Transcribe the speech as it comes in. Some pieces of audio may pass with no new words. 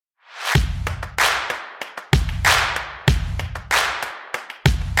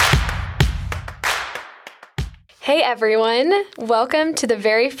Hey everyone, welcome to the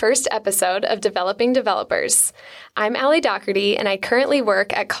very first episode of Developing Developers. I'm Allie Doherty and I currently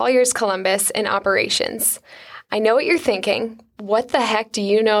work at Colliers Columbus in operations. I know what you're thinking. What the heck do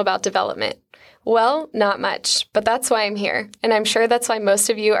you know about development? Well, not much, but that's why I'm here, and I'm sure that's why most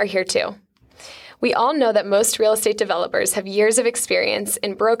of you are here too. We all know that most real estate developers have years of experience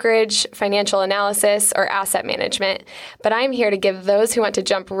in brokerage, financial analysis, or asset management, but I'm here to give those who want to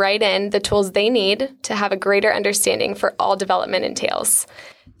jump right in the tools they need to have a greater understanding for all development entails.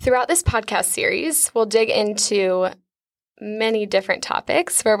 Throughout this podcast series, we'll dig into many different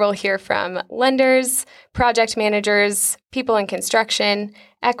topics where we'll hear from lenders, project managers, people in construction,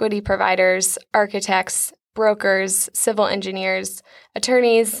 equity providers, architects, brokers, civil engineers,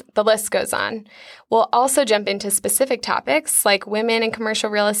 attorneys, the list goes on. We'll also jump into specific topics like women in commercial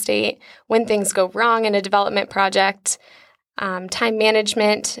real estate, when things go wrong in a development project, time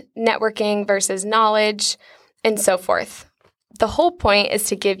management, networking versus knowledge, and so forth. The whole point is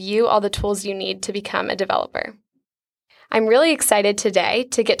to give you all the tools you need to become a developer. I'm really excited today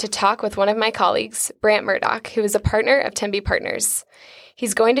to get to talk with one of my colleagues, Brant Murdoch, who is a partner of Tembe Partners.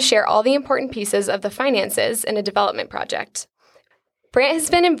 He's going to share all the important pieces of the finances in a development project. Brant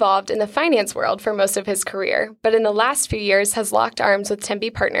has been involved in the finance world for most of his career, but in the last few years has locked arms with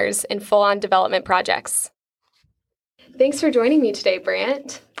Tembe Partners in full-on development projects. Thanks for joining me today,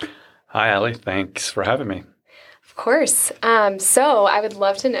 Brant. Hi, Allie. Thanks for having me. Of course. So I would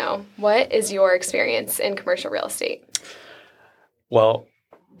love to know, what is your experience in commercial real estate? Well,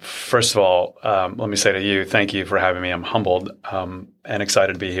 first of all, let me say to you, thank you for having me. I'm humbled and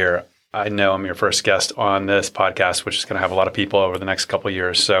excited to be here. I know I'm your first guest on this podcast, which is going to have a lot of people over the next couple of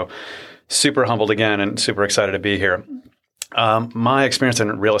years. So super humbled again and super excited to be here. My experience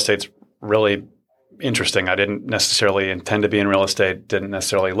in real estate's really interesting. I didn't necessarily intend to be in real estate, didn't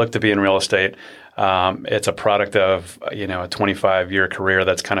necessarily look to be in real estate. It's a product of, a 25-year career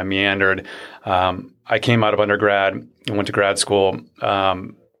that's kind of meandered. I came out of undergrad and went to grad school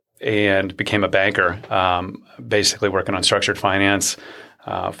and became a banker, basically working on structured finance,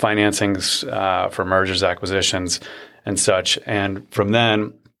 financings for mergers, acquisitions, and such. And from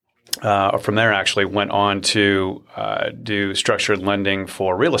there actually went on to do structured lending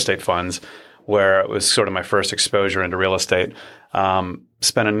for real estate funds, where it was sort of my first exposure into real estate.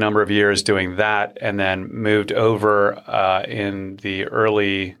 Spent a number of years doing that, and then moved over in the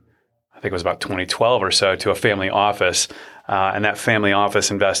early, I think it was about 2012 or so, to a family office. And that family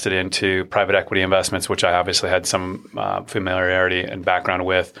office invested into private equity investments, which I obviously had some familiarity and background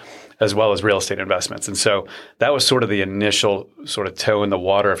with, as well as real estate investments. And so that was sort of the initial sort of toe in the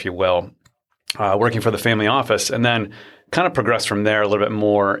water, if you will, working for the family office, and then kind of progressed from there a little bit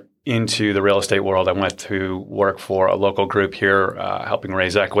more into the real estate world. I went to work for a local group here, helping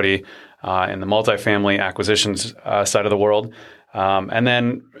raise equity in the multifamily acquisitions side of the world. And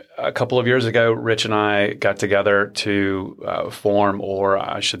then a couple of years ago, Rich and I got together to form, or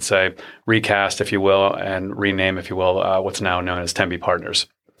I should say, recast, if you will, and rename, if you will, what's now known as Tembe Partners.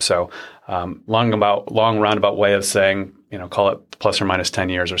 So long roundabout way of saying, call it plus or minus 10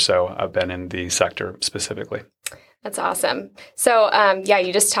 years or so I've been in the sector specifically. That's awesome. So,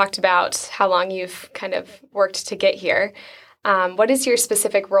 you just talked about how long you've kind of worked to get here. What is your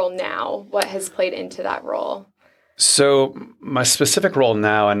specific role now? What has played into that role? So my specific role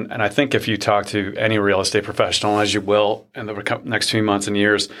now, and I think if you talk to any real estate professional, as you will in the next few months and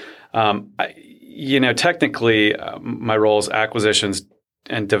years, technically my role is acquisitions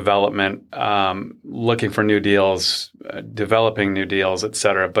and development, looking for new deals, developing new deals, et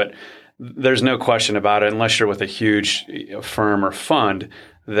cetera. But there's no question about it, unless you're with a huge firm or fund,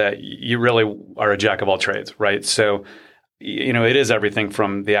 that you really are a jack of all trades, right? So, it is everything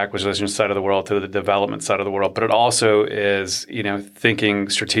from the acquisition side of the world to the development side of the world, but it also is, thinking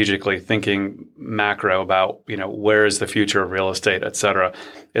strategically, thinking macro about, where is the future of real estate, et cetera.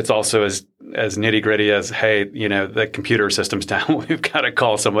 It's also as nitty gritty as, hey, the computer system's down. We've got to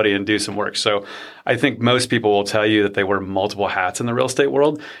call somebody and do some work. So I think most people will tell you that they wear multiple hats in the real estate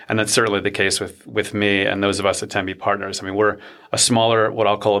world. And that's certainly the case with me and those of us at Tembe Partners. I mean, we're a smaller, what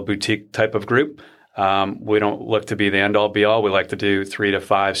I'll call a boutique type of group. We don't look to be the end all be all. We like to do 3 to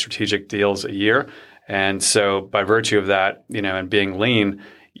 5 strategic deals a year. And so by virtue of that, and being lean,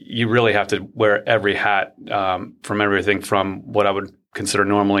 you really have to wear every hat, from everything from what I would consider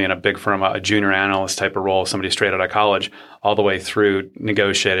normally in a big firm, a junior analyst type of role, somebody straight out of college, all the way through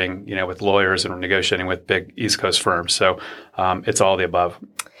negotiating, with lawyers and negotiating with big East Coast firms. So it's all the above.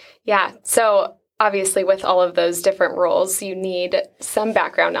 Yeah. So obviously with all of those different roles, you need some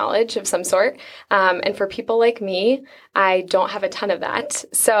background knowledge of some sort. And for people like me, I don't have a ton of that.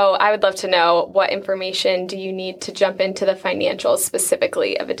 So I would love to know, what information do you need to jump into the financials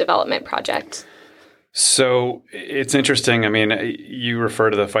specifically of a development project? So it's interesting. I mean, you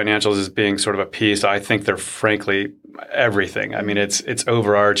refer to the financials as being sort of a piece. I think they're frankly everything. I mean, it's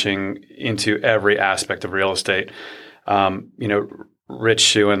overarching into every aspect of real estate. Rich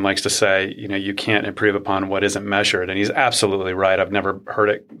Schuin likes to say, you can't improve upon what isn't measured. And he's absolutely right. I've never heard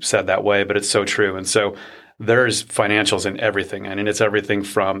it said that way, but it's so true. And so there's financials in everything. And it's everything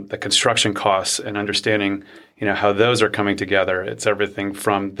from the construction costs and understanding, how those are coming together. It's everything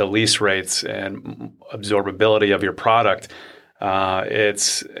from the lease rates and absorbability of your product.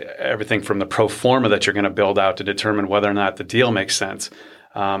 It's everything from the pro forma that you're going to build out to determine whether or not the deal makes sense.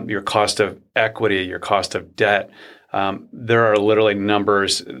 Your cost of equity, your cost of debt. There are literally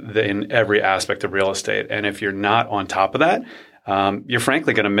numbers in every aspect of real estate. And if you're not on top of that, you're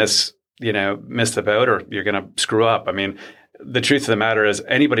frankly going to miss the boat, or you're going to screw up. I mean, the truth of the matter is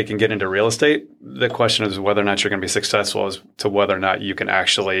anybody can get into real estate. The question is whether or not you're going to be successful as to whether or not you can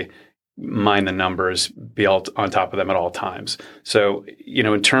actually mind the numbers, be on top of them at all times. So,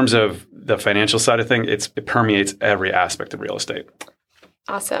 in terms of the financial side of things, it permeates every aspect of real estate.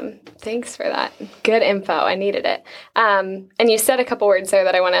 Awesome. Thanks for that. Good info. I needed it. And you said a couple words there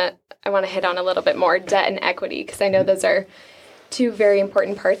that I want to hit on a little bit more: debt and equity, because I know those are two very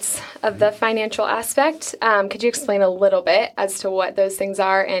important parts of the financial aspect. Could you explain a little bit as to what those things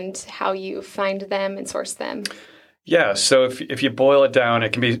are and how you find them and source them? Yeah. So if you boil it down,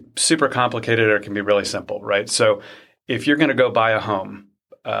 it can be super complicated or it can be really simple, right? So if you're going to go buy a home,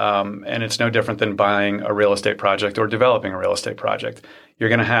 and it's no different than buying a real estate project or developing a real estate project, you're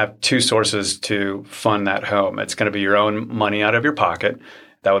going to have two sources to fund that home. It's going to be your own money out of your pocket.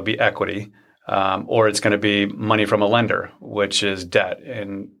 That would be equity. Or it's going to be money from a lender, which is debt,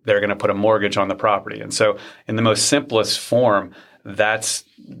 and they're going to put a mortgage on the property. And so in the most simplest form, that's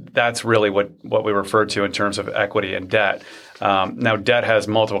really what we refer to in terms of equity and debt. Now, debt has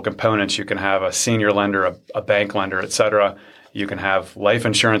multiple components. You can have a senior lender, a bank lender, et cetera. You can have life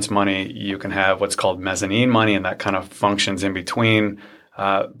insurance money. You can have what's called mezzanine money, and that kind of functions in between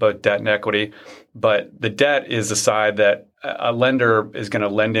both debt and equity. But the debt is the side that a lender is going to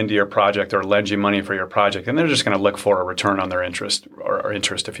lend into your project or lend you money for your project, and they're just going to look for a return on their interest, or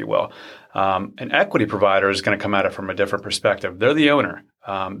interest, if you will. An equity provider is going to come at it from a different perspective. They're the owner.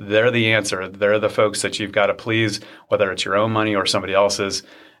 They're the answer. They're the folks that you've got to please, whether it's your own money or somebody else's.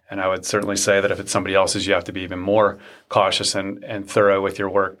 And I would certainly say that if it's somebody else's, you have to be even more cautious and thorough with your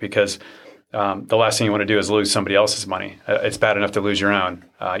work, because the last thing you want to do is lose somebody else's money. It's bad enough to lose your own.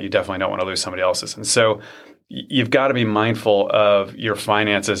 You definitely don't want to lose somebody else's. And so you've got to be mindful of your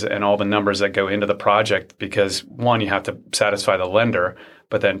finances and all the numbers that go into the project, because one, you have to satisfy the lender,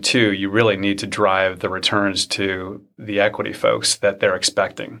 but then two, you really need to drive the returns to the equity folks that they're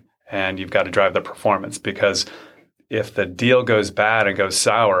expecting. And you've got to drive the performance, because if the deal goes bad and goes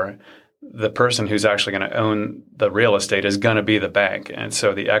sour, the person who's actually going to own the real estate is going to be the bank. And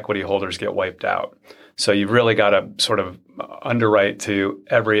so the equity holders get wiped out. So you've really got to sort of underwrite to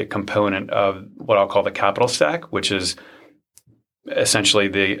every component of what I'll call the capital stack, which is essentially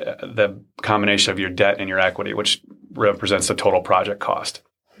the combination of your debt and your equity, which represents the total project cost.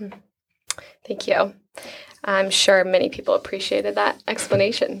 Thank you. I'm sure many people appreciated that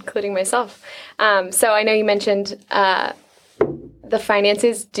explanation, including myself. So I know you mentioned the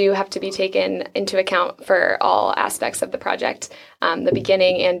finances do have to be taken into account for all aspects of the project, the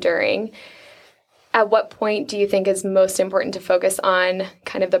beginning and during. At what point do you think is most important to focus on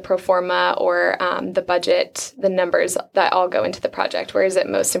kind of the pro forma or the budget, the numbers that all go into the project? Where is it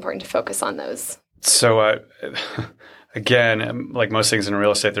most important to focus on those? So again, like most things in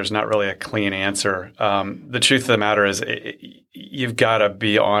real estate, there's not really a clean answer. The truth of the matter is you've got to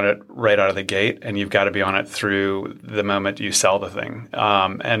be on it right out of the gate, and you've got to be on it through the moment you sell the thing.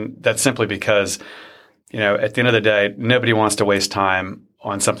 And that's simply because, at the end of the day, nobody wants to waste time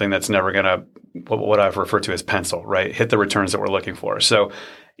on something that's never going to, what I've referred to as pencil, right? Hit the returns that we're looking for. So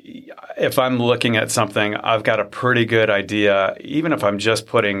if I'm looking at something, I've got a pretty good idea, even if I'm just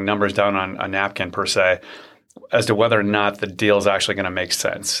putting numbers down on a napkin per se, as to whether or not the deal is actually going to make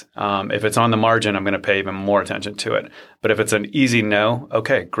sense. If it's on the margin, I'm going to pay even more attention to it. But if it's an easy no,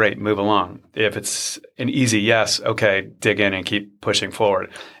 okay, great, move along. If it's an easy yes, okay, dig in and keep pushing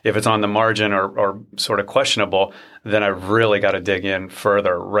forward. If it's on the margin or sort of questionable, then I've really got to dig in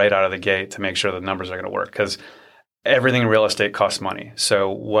further right out of the gate to make sure the numbers are going to work, because everything in real estate costs money.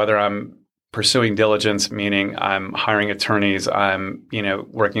 So whether I'm pursuing diligence, meaning I'm hiring attorneys, I'm,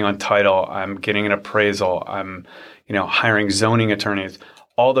 working on title, I'm getting an appraisal, I'm, hiring zoning attorneys.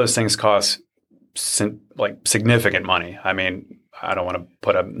 All those things cost significant money. I mean, I don't want to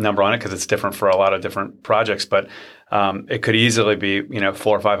put a number on it because it's different for a lot of different projects, but it could easily be, $400,000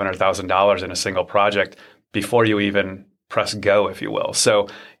 or $500,000 in a single project before you even press go, if you will. So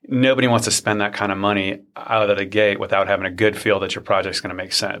nobody wants to spend that kind of money out of the gate without having a good feel that your project's going to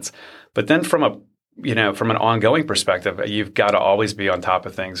make sense. But then from an ongoing perspective, you've got to always be on top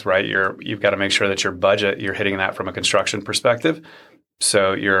of things, right? You've got to make sure that your budget, you're hitting that from a construction perspective.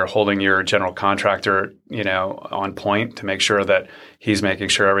 So you're holding your general contractor, on point to make sure that he's making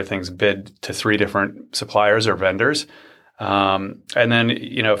sure everything's bid to 3 different suppliers or vendors. And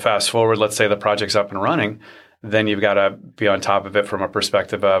then, fast forward, let's say the project's up and running, then you've got to be on top of it from a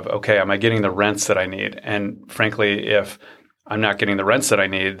perspective of, okay, am I getting the rents that I need? And frankly, if I'm not getting the rents that I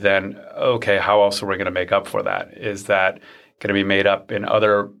need, then, okay, how else are we going to make up for that? Is that going to be made up in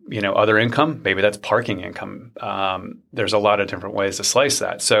other income? Maybe that's parking income. There's a lot of different ways to slice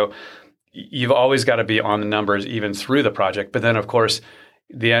that. So you've always got to be on the numbers even through the project. But then, of course,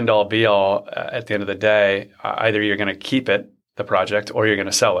 the end all be all at the end of the day, either you're going to keep the project, or you're going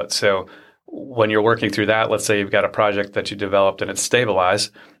to sell it. So when you're working through that, let's say you've got a project that you developed and it's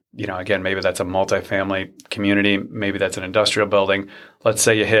stabilized, again, maybe that's a multifamily community, maybe that's an industrial building. Let's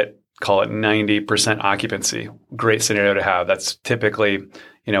say you call it 90% occupancy. Great scenario to have. That's typically,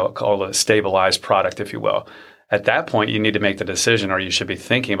 called a stabilized product, if you will. At that point, you need to make the decision, or you should be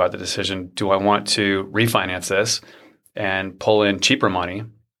thinking about the decision, do I want to refinance this and pull in cheaper money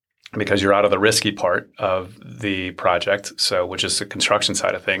because you're out of the risky part of the project, so which is the construction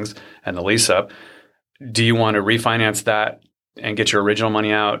side of things and the lease up? Do you want to refinance that and get your original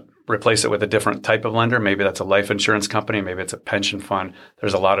money out, replace it with a different type of lender? Maybe that's a life insurance company. Maybe it's a pension fund.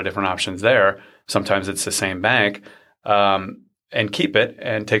 There's a lot of different options there. Sometimes it's the same bank, and keep it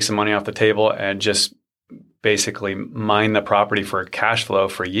and take some money off the table and just basically mine the property for cash flow,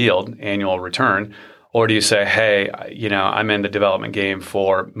 for yield, annual return. Or do you say, hey, I'm in the development game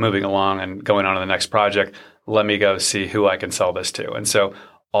for moving along and going on to the next project. Let me go see who I can sell this to. And so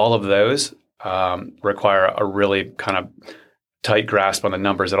all of those require a really kind of tight grasp on the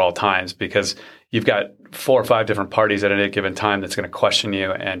numbers at all times, because you've got 4 or 5 different parties at any given time that's going to question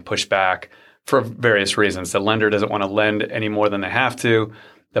you and push back for various reasons. The lender doesn't want to lend any more than they have to.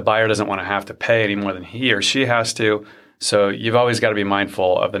 The buyer doesn't want to have to pay any more than he or she has to. So you've always got to be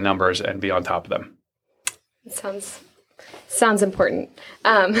mindful of the numbers and be on top of them. It sounds important.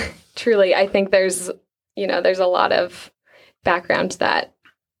 Truly, I think there's a lot of background that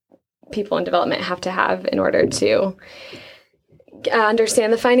people in development have to have in order to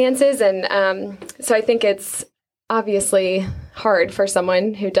understand the finances. And so I think it's obviously hard for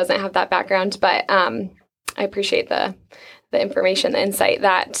someone who doesn't have that background, but I appreciate the information, the insight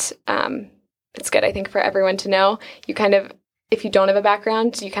that it's good, I think, for everyone to know. You kind of, if you don't have a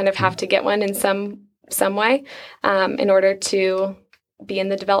background, you kind of have to get one in some way in order to be in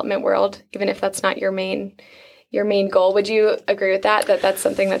the development world, even if that's not your main goal. Would you agree with that that's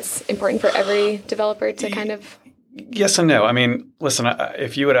something that's important for every developer to kind of? Yes and no. I mean, listen,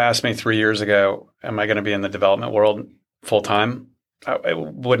 if you had asked me 3 years ago, am I going to be in the development world full time? It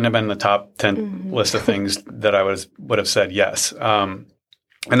wouldn't have been the top 10 list of things that I would have said yes. And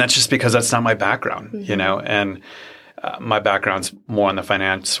that's just because that's not my background, and my background's more in the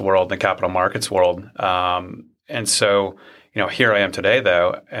finance world, the capital markets world. And so, here I am today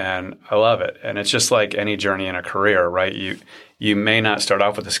though, and I love it. And it's just like any journey in a career, right? You may not start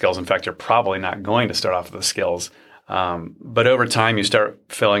off with the skills. In fact, you're probably not going to start off with the skills. But over time, you start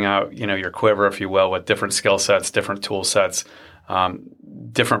filling out, your quiver, if you will, with different skill sets, different tool sets,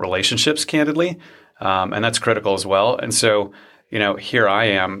 different relationships, candidly. And that's critical as well. And so, here I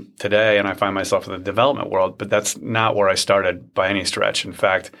am today, and I find myself in the development world, but that's not where I started by any stretch. In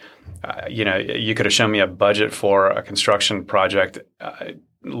fact, you could have shown me a budget for a construction project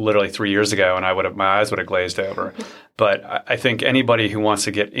literally 3 years ago, and my eyes would have glazed over. But I think anybody who wants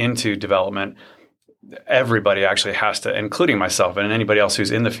to get into development, everybody actually has to, including myself and anybody else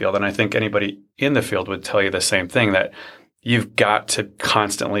who's in the field, and I think anybody in the field would tell you the same thing, that you've got to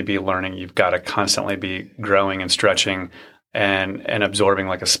constantly be learning. You've got to constantly be growing and stretching and absorbing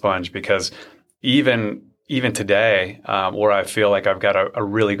like a sponge, because even today, where I feel like I've got a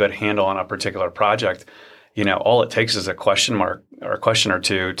really good handle on a particular project, all it takes is a question mark or a question or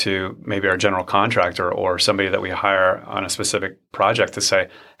two to maybe our general contractor or somebody that we hire on a specific project to say,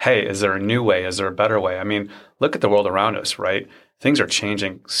 hey, is there a new way? Is there a better way? I mean, look at the world around us, right? Things are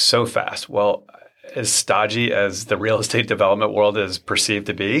changing so fast. Well, as stodgy as the real estate development world is perceived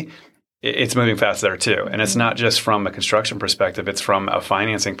to be, it's moving fast there too. And it's not just from a construction perspective, it's from a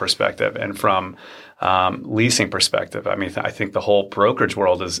financing perspective and from leasing perspective. I mean, I think the whole brokerage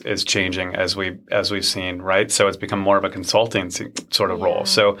world is changing as we've seen, right? So it's become more of a consulting sort of role.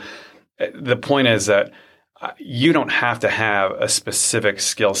 So the point is that you don't have to have a specific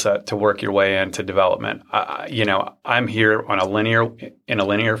skill set to work your way into development. I'm here in a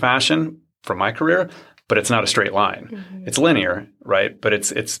linear fashion for my career, but it's not a straight line. Mm-hmm. It's linear, right? But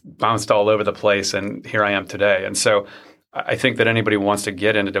it's bounced all over the place, and here I am today. And so I think that anybody who wants to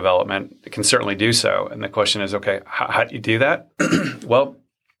get into development can certainly do so. And the question is, okay, how do you do that? Well,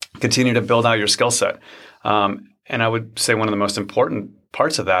 continue to build out your skill set. And I would say one of the most important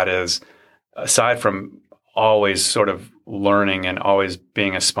parts of that is, aside from always sort of learning and always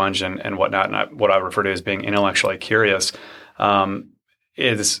being a sponge and whatnot, and what I refer to as being intellectually curious,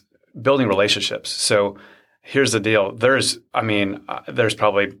 is building relationships. So here's the deal. There's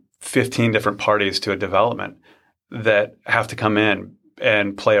probably 15 different parties to a development that have to come in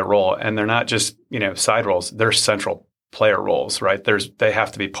and play a role. And they're not just, side roles. They're central player roles, right? They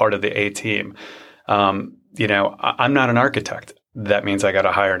have to be part of the A team. I'm not an architect. That means I got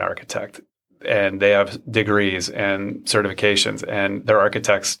to hire an architect. And they have degrees and certifications, and they're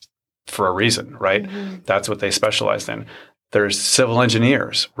architects for a reason, right? Mm-hmm. That's what they specialize in. There's civil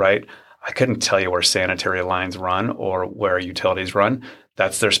engineers, right? I couldn't tell you where sanitary lines run or where utilities run.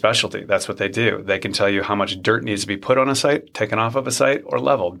 That's their specialty. That's what they do. They can tell you how much dirt needs to be put on a site, taken off of a site, or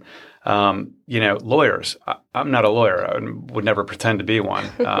leveled. Lawyers. I'm not a lawyer. I would never pretend to be one,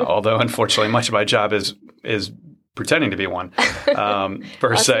 although unfortunately much of my job is pretending to be one,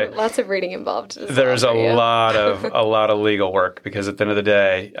 per se. Lots of reading involved. There's a lot of legal work, because at the end of the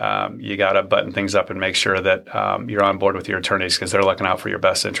day, you got to button things up and make sure that you're on board with your attorneys, because they're looking out for your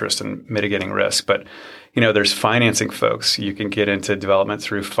best interest and mitigating risk. But there's financing folks. You can get into development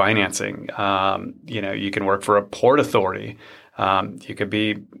through financing. You can work for a port authority. You could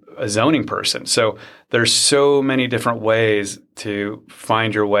be a zoning person. So there's so many different ways to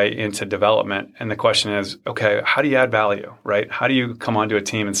find your way into development. And the question is, okay, how do you add value, right? How do you come onto a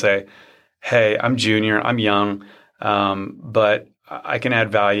team and say, hey, I'm junior, I'm young, but I can add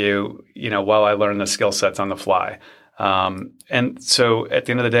value, while I learn the skill sets on the fly. And so at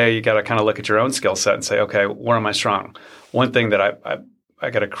the end of the day, you got to kind of look at your own skill set and say, okay, where am I strong? One thing that I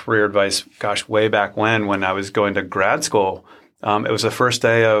got a career advice, way back when I was going to grad school. It was the first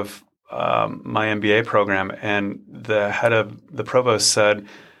day of my MBA program, and the head of the provost said,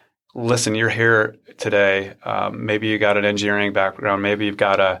 listen, you're here today. Maybe you got an engineering background. Maybe you've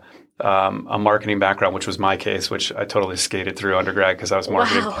got a marketing background, which was my case, which I totally skated through undergrad because I was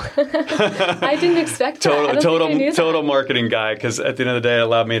marketing. Wow. I didn't expect that. Total marketing guy, because at the end of the day, it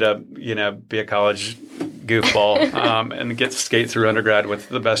allowed me to, be a college goofball and skate through undergrad with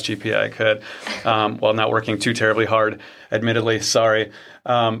the best GPA I could, while not working too terribly hard, admittedly. Sorry.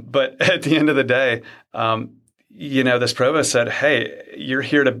 But at the end of the day, this provost said, hey, you're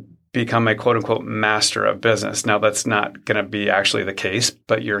here to become a quote unquote master of business. Now, that's not going to be actually the case,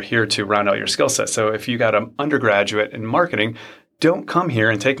 but you're here to round out your skill set. So if you got an undergraduate in marketing, don't come here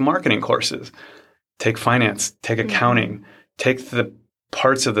and take marketing courses. Take finance, take accounting, take the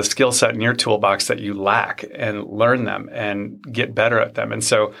parts of the skill set in your toolbox that you lack and learn them and get better at them. And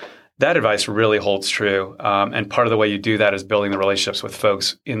so that advice really holds true. And part of the way you do that is building the relationships with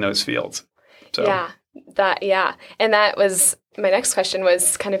folks in those fields. So. Yeah. And that was my next question,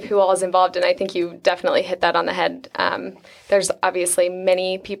 was kind of who all is involved. And I think you definitely hit that on the head. There's obviously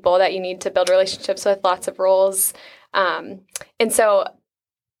many people that you need to build relationships with, lots of roles. And so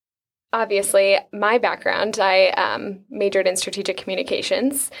obviously my background, I majored in strategic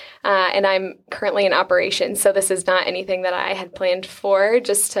communications, and I'm currently in operations. So this is not anything that I had planned for,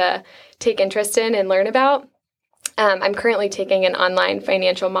 just to take interest in and learn about. I'm currently taking an online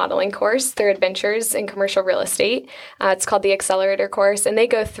financial modeling course through Adventures in Commercial Real Estate. It's called the Accelerator course, and they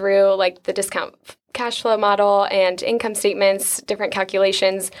go through like the discount cash flow model and income statements, different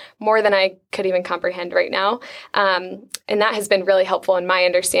calculations, more than I could even comprehend right now. And that has been really helpful in my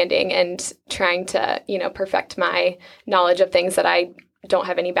understanding and trying to, perfect my knowledge of things that I don't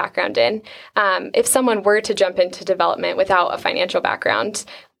have any background in. If someone were to jump into development without a financial background,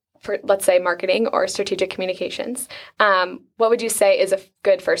 for, let's say, marketing or strategic communications, what would you say is a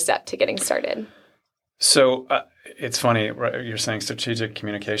good first step to getting started? So it's funny, right? You're saying strategic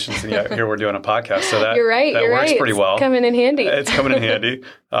communications, and yet here we're doing a podcast. So that, you're right. That works pretty well. It's coming in handy. It's coming in handy,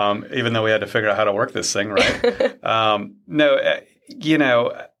 even though we had to figure out how to work this thing, right?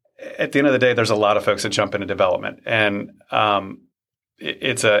 At the end of the day, there's a lot of folks that jump into development, and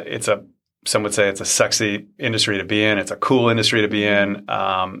it's a some would say it's a sexy industry to be in. It's a cool industry to be in.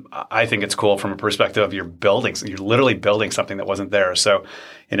 I think it's cool from a perspective of you're literally building something that wasn't there. So,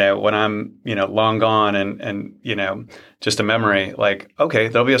 when I'm, long gone and, just a memory, like, okay,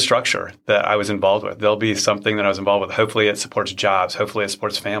 there'll be a structure that I was involved with. There'll be something that I was involved with. Hopefully it supports jobs. Hopefully it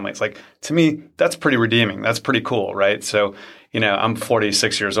supports families. Like, to me, that's pretty redeeming. That's pretty cool, right? So, I'm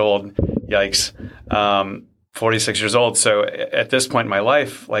 46 years old. Yikes. 46 years old. So at this point in my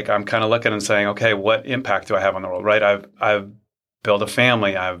life, like, I'm kind of looking and saying, okay, what impact do I have on the world, right? I've built a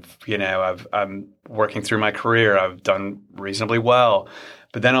family. I'm working through my career. I've done reasonably well.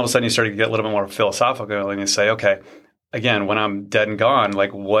 But then all of a sudden you start to get a little bit more philosophical and you say, okay, again, when I'm dead and gone,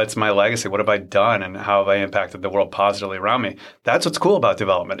 like, what's my legacy? What have I done? And how have I impacted the world positively around me? That's what's cool about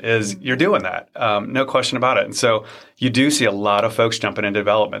development is you're doing that. No question about it. And so you do see a lot of folks jumping into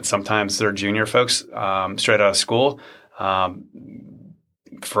development. Sometimes they're junior folks straight out of school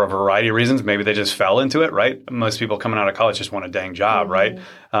for a variety of reasons. Maybe they just fell into it, right? Most people coming out of college just want a dang job, right?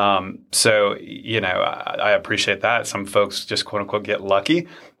 So, I appreciate that. Some folks just quote unquote get lucky.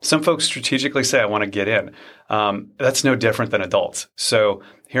 Some folks strategically say, I want to get in. That's no different than adults. So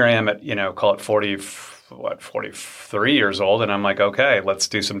here I am at, call it 43 years old. And I'm like, okay, let's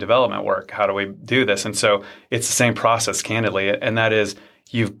do some development work. How do we do this? And so it's the same process, candidly. And that is,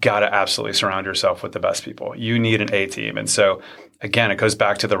 you've got to absolutely surround yourself with the best people. You need an A team. And so again, it goes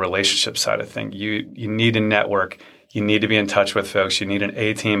back to the relationship side of things. You need a network. You need to be in touch with folks. You need an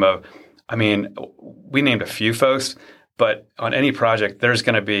A team we named a few folks, but on any project, there's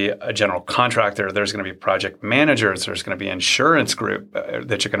going to be a general contractor. There's going to be project managers. There's going to be an insurance group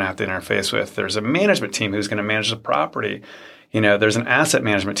that you're going to have to interface with. There's a management team who's going to manage the property. There's an asset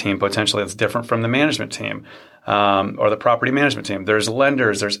management team potentially that's different from the management team or the property management team. There's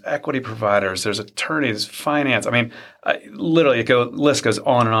lenders. There's equity providers. There's attorneys, finance. Literally, list goes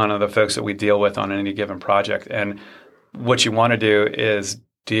on and on of the folks that we deal with on any given project. And what you want to do is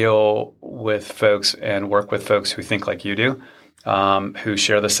deal with folks and work with folks who think like you do, who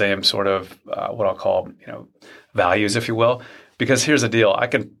share the same sort of what I'll call, values, if you will. Because here's the deal. I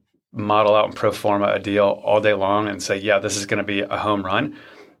can model out and pro forma a deal all day long and say, yeah, this is going to be a home run.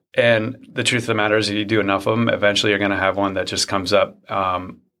 And the truth of the matter is, if you do enough of them, eventually you're going to have one that just comes up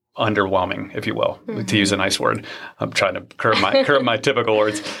underwhelming, if you will, to use a nice word. I'm trying to curb my typical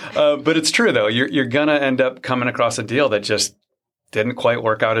words. But it's true, though. You're going to end up coming across a deal that just didn't quite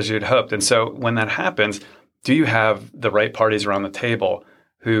work out as you'd hoped. And so when that happens, do you have the right parties around the table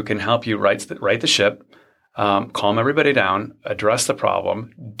who can help you right the ship, calm everybody down, address the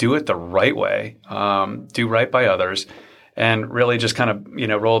problem, do it the right way, do right by others, and really just kind of,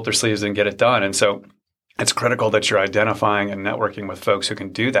 roll up their sleeves and get it done. And so it's critical that you're identifying and networking with folks who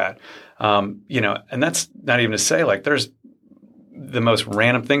can do that. And that's not even to say, like, there's the most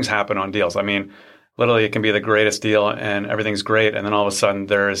random things happen on deals. Literally, it can be the greatest deal and everything's great. And then all of a sudden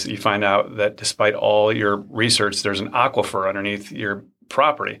you find out that despite all your research, there's an aquifer underneath your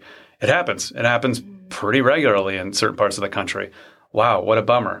property. It happens. It happens pretty regularly in certain parts of the country. Wow, what a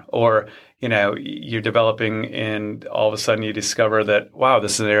bummer. Or, you're developing and all of a sudden you discover that, wow,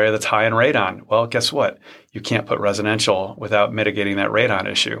 this is an area that's high in radon. Well, guess what? You can't put residential without mitigating that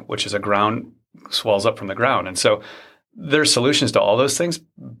radon issue, which is swells up from the ground. And so there's solutions to all those things,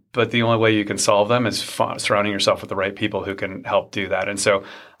 but the only way you can solve them is surrounding yourself with the right people who can help do that. And so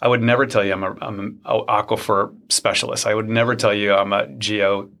I would never tell you I'm an aquifer specialist. I would never tell you I'm a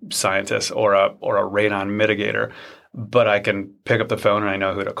geoscientist or a radon mitigator, but I can pick up the phone and I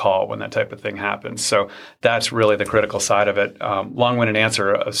know who to call when that type of thing happens. So that's really the critical side of it. Long-winded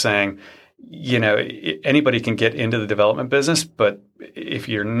answer of saying, anybody can get into the development business, but if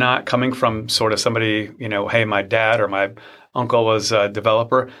you're not coming from sort of somebody, hey, my dad or my uncle was a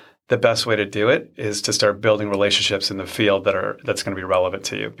developer, the best way to do it is to start building relationships in the field that's going to be relevant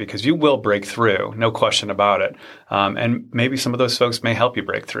to you, because you will break through, no question about it. And maybe some of those folks may help you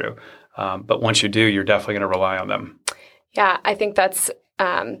break through. But once you do, you're definitely going to rely on them. Yeah, I think that's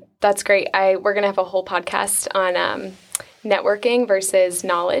great. We're going to have a whole podcast on networking versus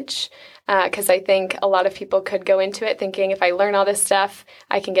knowledge. Because I think a lot of people could go into it thinking, if I learn all this stuff,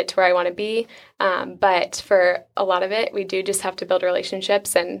 I can get to where I want to be. But for a lot of it, we do just have to build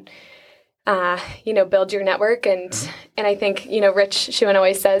relationships and, build your network. And I think, Rich Schuman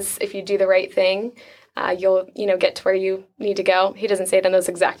always says, if you do the right thing, you'll, get to where you need to go. He doesn't say it in those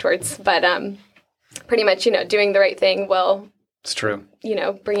exact words, but pretty much, doing the right thing will, it's true,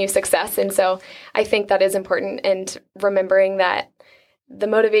 bring you success. And so I think that is important. And remembering that the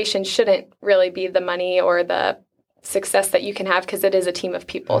motivation shouldn't really be the money or the success that you can have, because it is a team of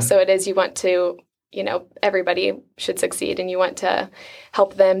people. So it is, you want to everybody should succeed, and you want to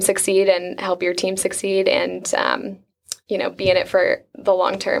help them succeed and help your team succeed, and be in it for the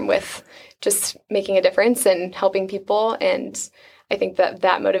long term with just making a difference and helping people. And I think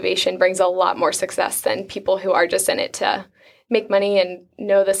that motivation brings a lot more success than people who are just in it to make money and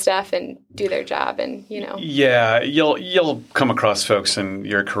know the stuff and do their job. And Yeah, you'll come across folks in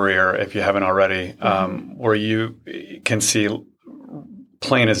your career, if you haven't already, where you can see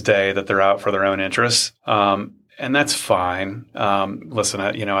plain as day that they're out for their own interests. And that's fine. Listen,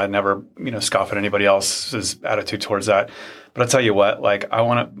 I never, scoff at anybody else's attitude towards that. But I'll tell you what,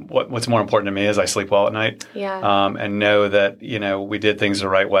 what's more important to me is I sleep well at night. Yeah. And know that, we did things the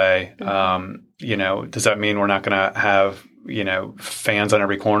right way. Does that mean we're not going to have, fans on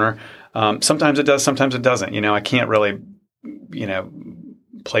every corner? Sometimes it does, sometimes it doesn't. I can't really,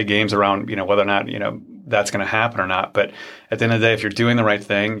 play games around, whether or not, that's going to happen or not. But at the end of the day, if you're doing the right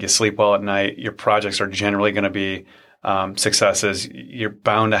thing, you sleep well at night, your projects are generally going to be successes. You're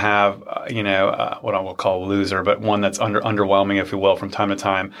bound to have, what I will call a loser, but one that's underwhelming, if you will, from time to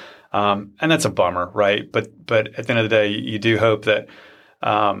time. And that's a bummer, right? But at the end of the day, you do hope that,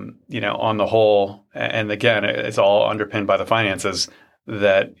 on the whole, and again, it's all underpinned by the finances,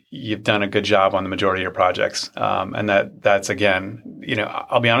 that you've done a good job on the majority of your projects. And that's again,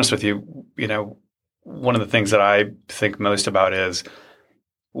 I'll be honest with you, one of the things that I think most about is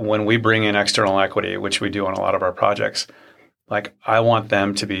when we bring in external equity, which we do on a lot of our projects, I want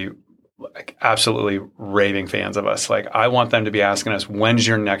them to be absolutely raving fans of us. I want them to be asking us, when's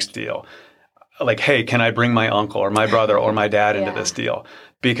your next deal? Hey, can I bring my uncle or my brother or my dad into this deal?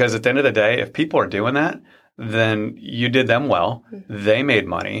 Because at the end of the day, if people are doing that, then you did them well. They made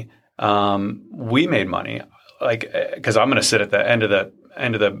money. We made money. Because I'm going to sit at the end of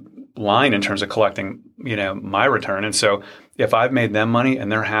the line in terms of collecting, my return. And so if I've made them money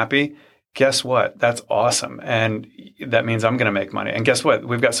and they're happy, guess what? That's awesome. And that means I'm going to make money. And guess what?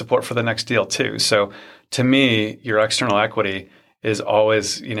 We've got support for the next deal too. So to me, your external equity is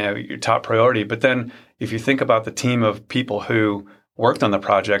always, your top priority. But then if you think about the team of people who worked on the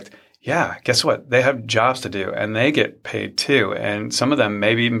project, yeah, guess what? They have jobs to do and they get paid too. And some of them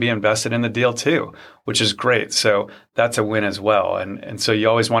maybe even be invested in the deal too, which is great. So that's a win as well. And so you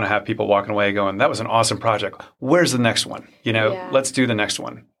always want to have people walking away going, that was an awesome project. Where's the next one? Let's do the next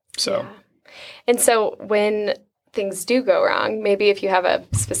one. So, And so when things do go wrong, maybe if you have a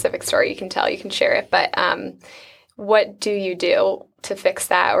specific story you can share it. But what do you do to fix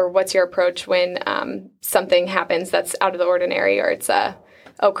that? Or what's your approach when something happens that's out of the ordinary, or it's a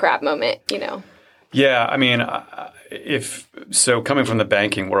oh crap moment, Yeah, I mean, coming from the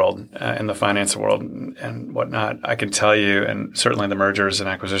banking world and the finance world and whatnot, I can tell you, and certainly the mergers and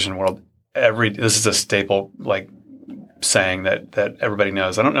acquisition world, this is a staple saying that everybody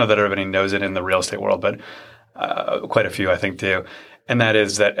knows. I don't know that everybody knows it in the real estate world, but quite a few I think do. And that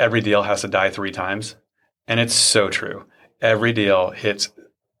is that every deal has to die 3 times. And it's so true. Every deal hits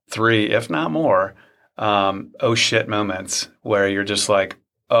 3, if not more, oh shit moments where you're just like,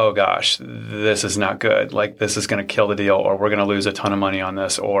 oh gosh, this is not good. This is going to kill the deal, or we're going to lose a ton of money on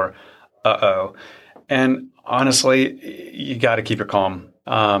this, or uh-oh. And honestly, you got to keep your calm.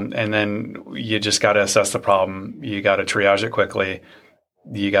 And then you just got to assess the problem. You got to triage it quickly.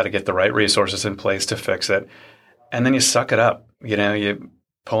 You got to get the right resources in place to fix it. And then you suck it up. You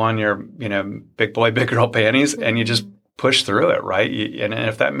pull on your, big boy, big girl panties, and you just push through it, right? And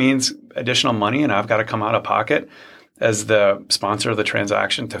if that means additional money and I've got to come out of pocket as the sponsor of the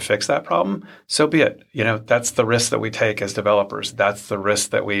transaction to fix that problem, so be it. That's the risk that we take as developers. That's the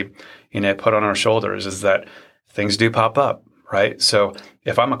risk that we, put on our shoulders, is that things do pop up, right? So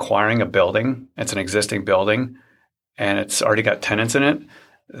if I'm acquiring a building, it's an existing building, and it's already got tenants in it,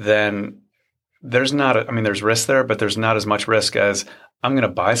 then there's risk there, but there's not as much risk as I'm going to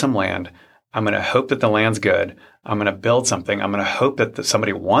buy some land. I'm going to hope that the land's good. I'm going to build something. I'm going to hope that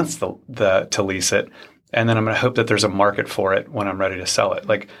somebody wants to lease it. And then I'm going to hope that there's a market for it when I'm ready to sell it.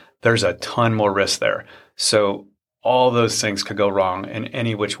 There's a ton more risk there. So all those things could go wrong in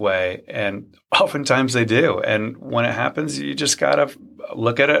any which way. And oftentimes they do. And when it happens, you just got to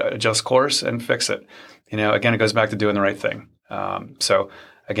look at it, adjust course, and fix it. Again, it goes back to doing the right thing. So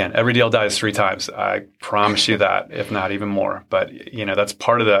again, every deal dies 3 times. I promise you that, if not even more. But, that's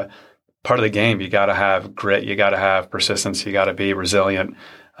part of the game. You got to have grit. You got to have persistence. You got to be resilient.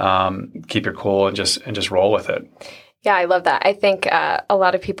 Keep your cool and just roll with it. Yeah, I love that. I think a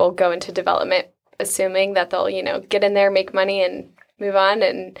lot of people go into development assuming that they'll, get in there, make money, and move on.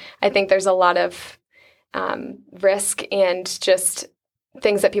 And I think there's a lot of risk and just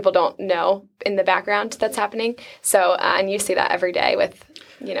things that people don't know in the background that's happening. So, and you see that every day with,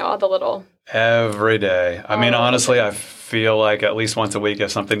 all the little Every day. I mean, honestly, I feel like at least once a week,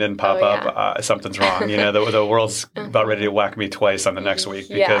 if something didn't pop up, something's wrong. The world's about ready to whack me twice on the next week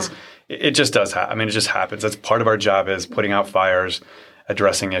because it just does happen. I mean, it just happens. That's part of our job is putting out fires,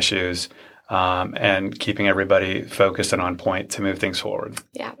 addressing issues, and keeping everybody focused and on point to move things forward.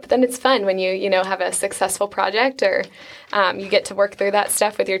 Yeah, but then it's fun when you have a successful project or you get to work through that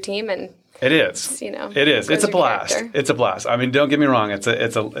stuff with your team and it is. It is. It's a blast. Character. It's a blast. I mean, don't get me wrong. It's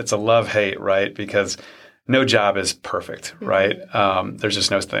a love-hate, right? Because no job is perfect, right? There's just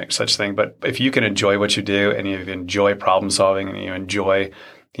no such thing. But if you can enjoy what you do and you enjoy problem solving and you enjoy,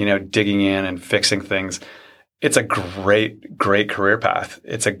 digging in and fixing things, it's a great, great career path.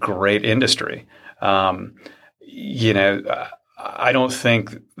 It's a great industry. I don't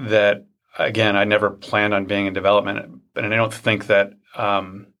think that, again, I never planned on being in development, and I don't think that,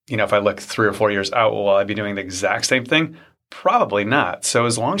 if I look 3 or 4 years out, will I be doing the exact same thing? Probably not. So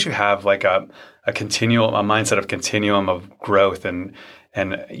as long as you have like a mindset of continuum of growth and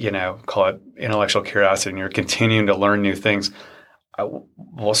call it intellectual curiosity, and you're continuing to learn new things,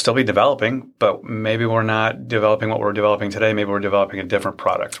 we'll still be developing, but maybe we're not developing what we're developing today. Maybe we're developing a different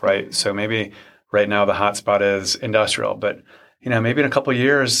product, right? So maybe right now the hot spot is industrial, but maybe in a couple of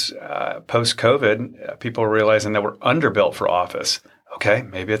years post-COVID, people are realizing that we're underbuilt for office. Okay,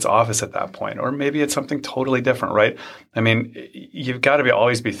 maybe it's office at that point, or maybe it's something totally different, right? I mean, you've got to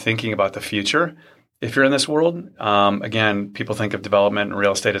always be thinking about the future if you're in this world. Again, people think of development and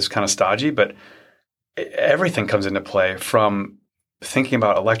real estate as kind of stodgy, but everything comes into play, from thinking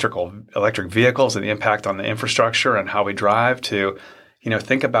about electric vehicles and the impact on the infrastructure and how we drive to,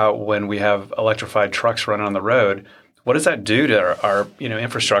 think about when we have electrified trucks running on the road. What does that do to our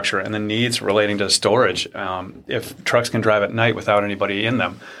infrastructure and the needs relating to storage? If trucks can drive at night without anybody in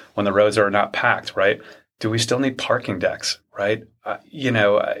them, when the roads are not packed, right? Do we still need parking decks, right?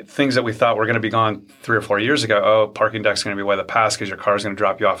 Things that we thought were going to be gone 3 or 4 years ago. Oh, parking decks are going to be way of the past because your car is going to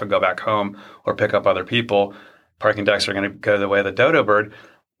drop you off and go back home or pick up other people. Parking decks are going to go the way of the dodo bird.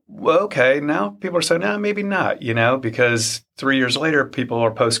 Well, okay, now people are saying, no, maybe not, because 3 years later, people are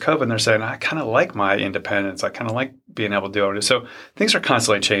post-COVID and they're saying, I kind of like my independence. I kind of like being able to do it. So things are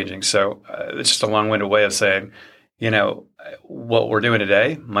constantly changing. So it's just a long-winded way of saying, what we're doing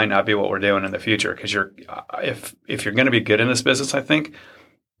today might not be what we're doing in the future. Because if you're going to be good in this business, I think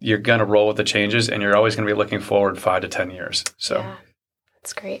you're going to roll with the changes, and you're always going to be looking forward 5 to 10 years. So yeah,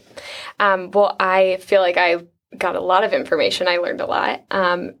 that's great. Well, I feel like I got a lot of information. I learned a lot.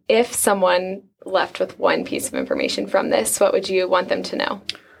 If someone left with one piece of information from this, what would you want them to know?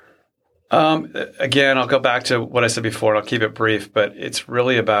 Again, I'll go back to what I said before, and I'll keep it brief, but it's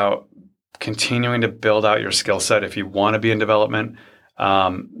really about continuing to build out your skill set. If you want to be in development,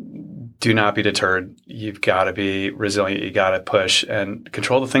 do not be deterred. You've got to be resilient. You got to push and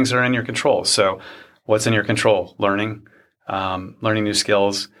control the things that are in your control. So what's in your control? Learning new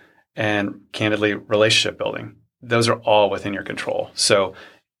skills, and candidly, relationship building. Those are all within your control. So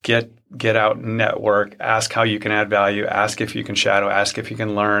get out, network, ask how you can add value, ask if you can shadow, ask if you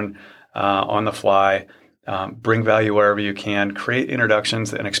can learn on the fly, bring value wherever you can, create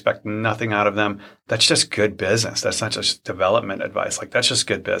introductions and expect nothing out of them. That's just good business. That's not just development advice. Like, that's just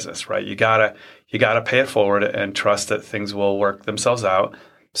good business, right? You gotta pay it forward and trust that things will work themselves out.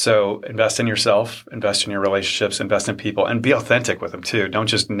 So invest in yourself, invest in your relationships, invest in people, and be authentic with them too. Don't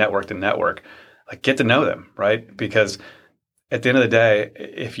just network to network. Like, get to know them, right? Because at the end of the day,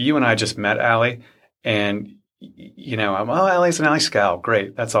 if you and I just met Allie and, Allie's an Allie Scow,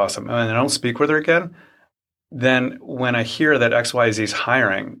 great, that's awesome, and I don't speak with her again, then when I hear that XYZ is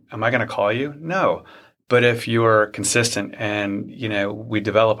hiring, am I going to call you? No. But if you're consistent and, we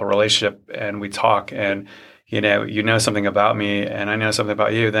develop a relationship and we talk and, you know something about me and I know something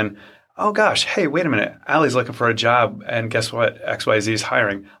about you, then, oh gosh, hey, wait a minute, Allie's looking for a job and guess what? XYZ is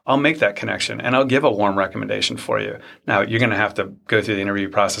hiring. I'll make that connection and I'll give a warm recommendation for you. Now, you're going to have to go through the interview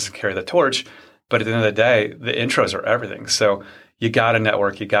process and carry the torch, but at the end of the day, the intros are everything. So you got to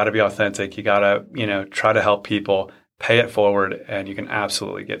network, you got to be authentic, you got to, try to help people, pay it forward, and you can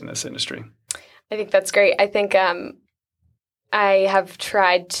absolutely get in this industry. I think that's great. I think I have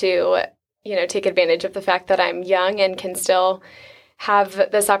tried to take advantage of the fact that I'm young and can still have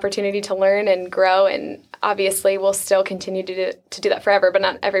this opportunity to learn and grow. And obviously we'll still continue to do that forever, but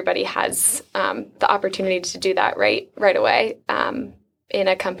not everybody has the opportunity to do that right away in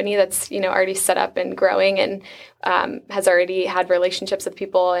a company that's, already set up and growing and has already had relationships with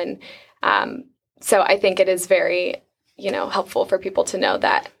people. And so I think it is very, helpful for people to know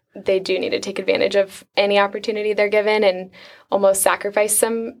that they do need to take advantage of any opportunity they're given and almost sacrifice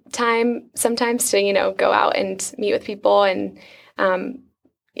some time sometimes to, go out and meet with people and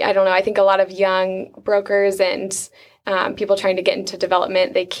I don't know, I think a lot of young brokers and people trying to get into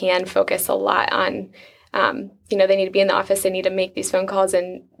development, they can focus a lot on, they need to be in the office, they need to make these phone calls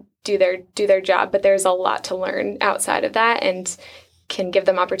and do their job, but there's a lot to learn outside of that and can give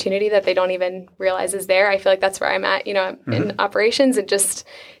them opportunity that they don't even realize is there. I feel like that's where I'm at, in operations and just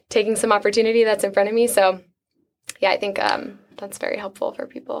taking some opportunity that's in front of me. So yeah, I think that's very helpful for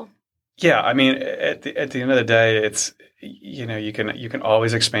people. Yeah, I mean, at the end of the day, it's you can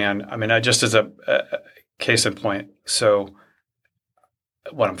always expand. I mean, just as a case in point. So,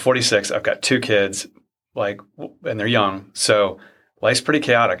 I'm 46. I've got 2 kids, and they're young. So life's pretty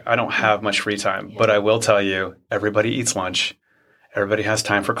chaotic. I don't have much free time, but I will tell you, everybody eats lunch. Everybody has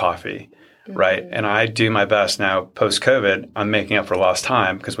time for coffee, right? And I do my best now. Post COVID, I'm making up for lost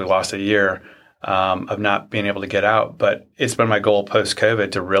time because we lost a year of not being able to get out. But it's been my goal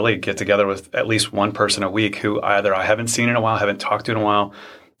post-COVID to really get together with at least one person a week who either I haven't seen in a while, haven't talked to in a while,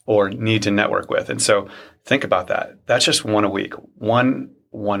 or need to network with. And so think about that. That's just one a week. One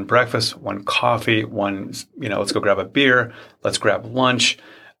breakfast, one coffee, one, let's go grab a beer, let's grab lunch,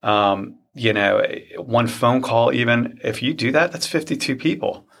 one phone call even. If you do that, that's 52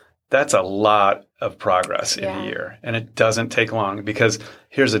 people. That's a lot of progress in a year. And it doesn't take long because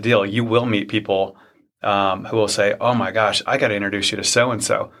here's the deal. You will meet people who will say, oh my gosh, I got to introduce you to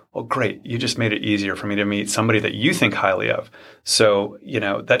so-and-so. Well, great. You just made it easier for me to meet somebody that you think highly of. So,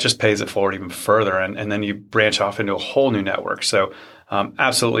 that just pays it forward even further. And then you branch off into a whole new network. So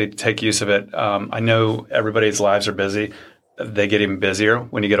absolutely take use of it. I know everybody's lives are busy. They get even busier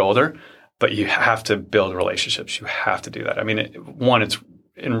when you get older, but you have to build relationships. You have to do that. I mean, it's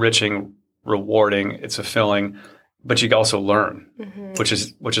enriching, rewarding, it's fulfilling, but you also learn, which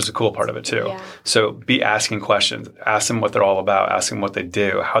is a cool part of it too. Yeah. So be asking questions, ask them what they're all about, ask them what they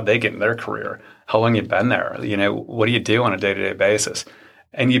do, how they get in their career, how long you've been there, what do you do on a day-to-day basis?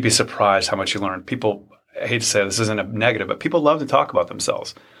 And you'd be surprised how much you learn. People, I hate to say this isn't a negative, but people love to talk about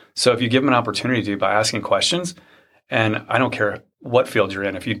themselves. So if you give them an opportunity to by asking questions, and I don't care what field you're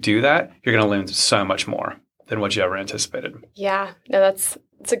in, if you do that, you're going to learn so much more than what you ever anticipated. Yeah, no, it's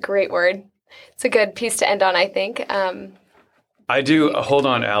a great word. It's a good piece to end on, I think. I do. Hold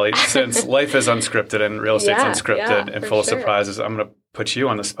on, Allie. Since life is unscripted and real estate's unscripted and full of surprises, I'm going to put you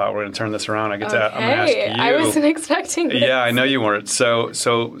on the spot. We're going to turn this around. I'm going to ask you. I wasn't expecting this. Yeah, I know you weren't. So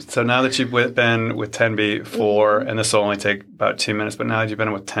now that you've been with Tenby for, and this will only take about 2 minutes, but now that you've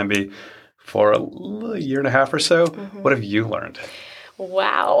been with Tenby for a year and a half or so, what have you learned?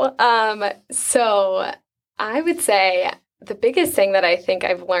 Wow. So I would say the biggest thing that I think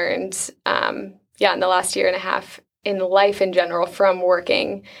I've learned, in the last year and a half in life in general from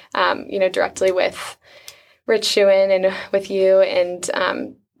working, directly with Rich Schuin and with you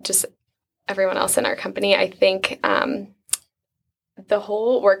and just everyone else in our company, I think the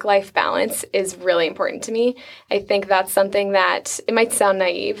whole work-life balance is really important to me. I think that's something that it might sound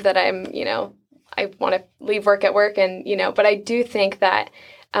naive that I'm, I want to leave work at work and, but I do think that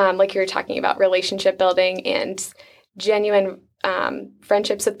like you were talking about relationship building and genuine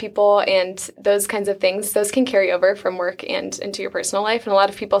friendships with people and those kinds of things, those can carry over from work and into your personal life. And a lot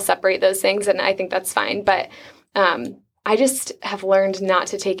of people separate those things, and I think that's fine. But I just have learned not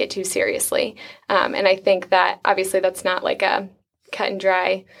to take it too seriously. And I think that obviously that's not like a cut and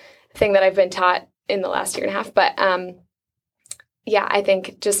dry thing that I've been taught in the last year and a half. But I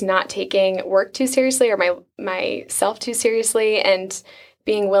think just not taking work too seriously or myself too seriously and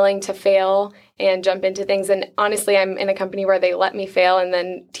being willing to fail and jump into things. And honestly, I'm in a company where they let me fail and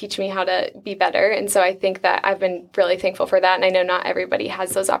then teach me how to be better. And so I think that I've been really thankful for that. And I know not everybody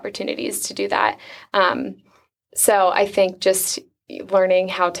has those opportunities to do that. So I think just learning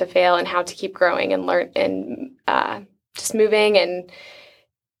how to fail and how to keep growing and learn and just moving and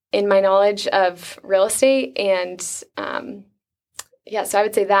in my knowledge of real estate. And so I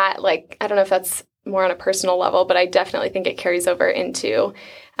would say that, I don't know if that's more on a personal level, but I definitely think it carries over into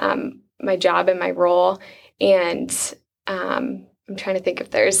my job and my role. And I'm trying to think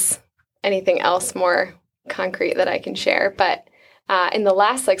if there's anything else more concrete that I can share. But in the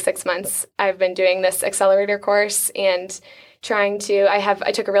last 6 months, I've been doing this accelerator course and trying to,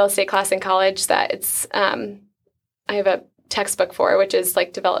 I took a real estate class in college that it's, I have a textbook for, which is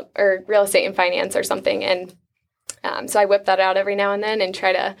real estate and finance or something. And so I whip that out every now and then and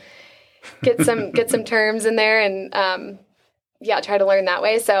try to get some terms in there and try to learn that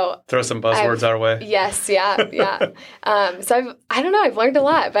way. So throw some buzzwords our way. Yes, yeah. So I've learned a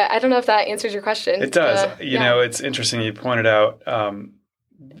lot, but I don't know if that answers your question. It does. It's interesting. You pointed out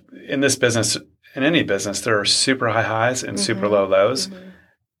in this business, in any business, there are super high highs and super low lows.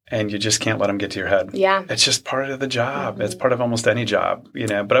 and you just can't let them get to your head. Yeah. It's just part of the job. It's part of almost any job,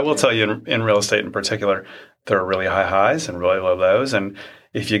 But I will tell you in real estate in particular, there are really high highs and really low lows. And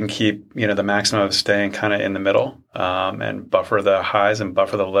if you can keep, the maximum of staying kind of in the middle and buffer the highs and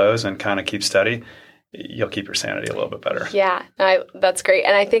buffer the lows and kind of keep steady, you'll keep your sanity a little bit better. Yeah, that's great.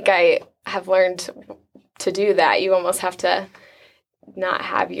 And I think I have learned to do that. You almost have to not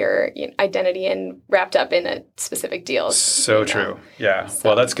have your identity wrapped up in a specific deal. So true. Yeah. So,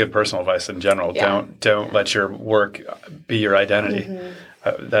 well, that's good personal advice in general. Yeah. Don't let your work be your identity. Mm-hmm.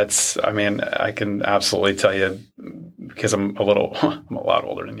 I can absolutely tell you, because I'm a lot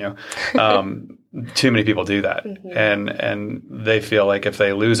older than you. Too many people do that. Mm-hmm. And they feel like if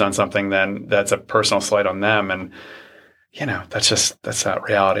they lose on something, then that's a personal slight on them. And, that's not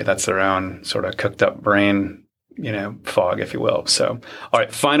reality. That's their own sort of cooked up brain, fog, if you will. So, all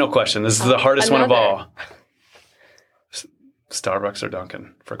right, final question. This is the hardest one of all. Starbucks or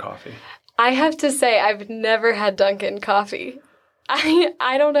Dunkin' for coffee? I have to say, I've never had Dunkin' coffee.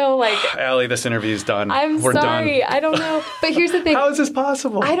 I don't know, Allie, this interview's done. We're sorry. Done. I don't know. But here's the thing. How is this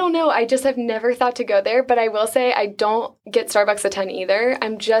possible? I don't know. I just have never thought to go there. But I will say I don't get Starbucks a ton either.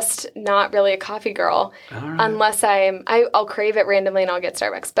 I'm just not really a coffee girl. Right. Unless I'll crave it randomly and I'll get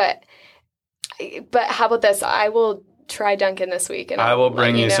Starbucks. But how about this? I will try Dunkin' this week. And I will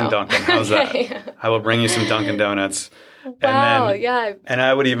bring you some Dunkin'. How's that? I will bring you some Dunkin' Donuts. Wow, yeah. And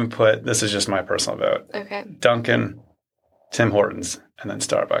I would even put, this is just my personal vote. Okay. Dunkin', Tim Hortons, and then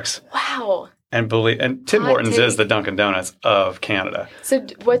Starbucks. Wow. And Tim Hortons is the Dunkin' Donuts of Canada. So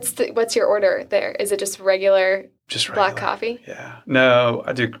what's your order there? Is it just regular black coffee? Yeah. No,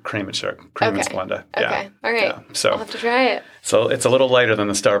 I do cream and sugar, cream and Splenda. Yeah. Okay. All right. Yeah. So I'll have to try it. So it's a little lighter than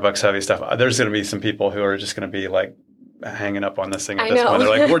the Starbucks heavy stuff. There's going to be some people who are just going to be hanging up on this thing at this point. They're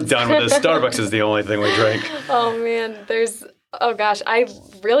like, we're done with this. Starbucks is the only thing we drink. Oh man, oh gosh, I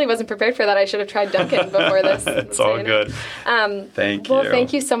really wasn't prepared for that. I should have tried Dunkin' before this. It's all good. Thank you. Well,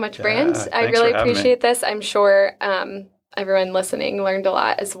 thank you so much, Brand. I really appreciate this. I'm sure everyone listening learned a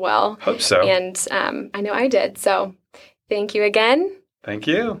lot as well. Hope so. And I know I did. So thank you again. Thank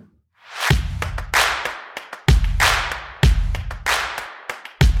you.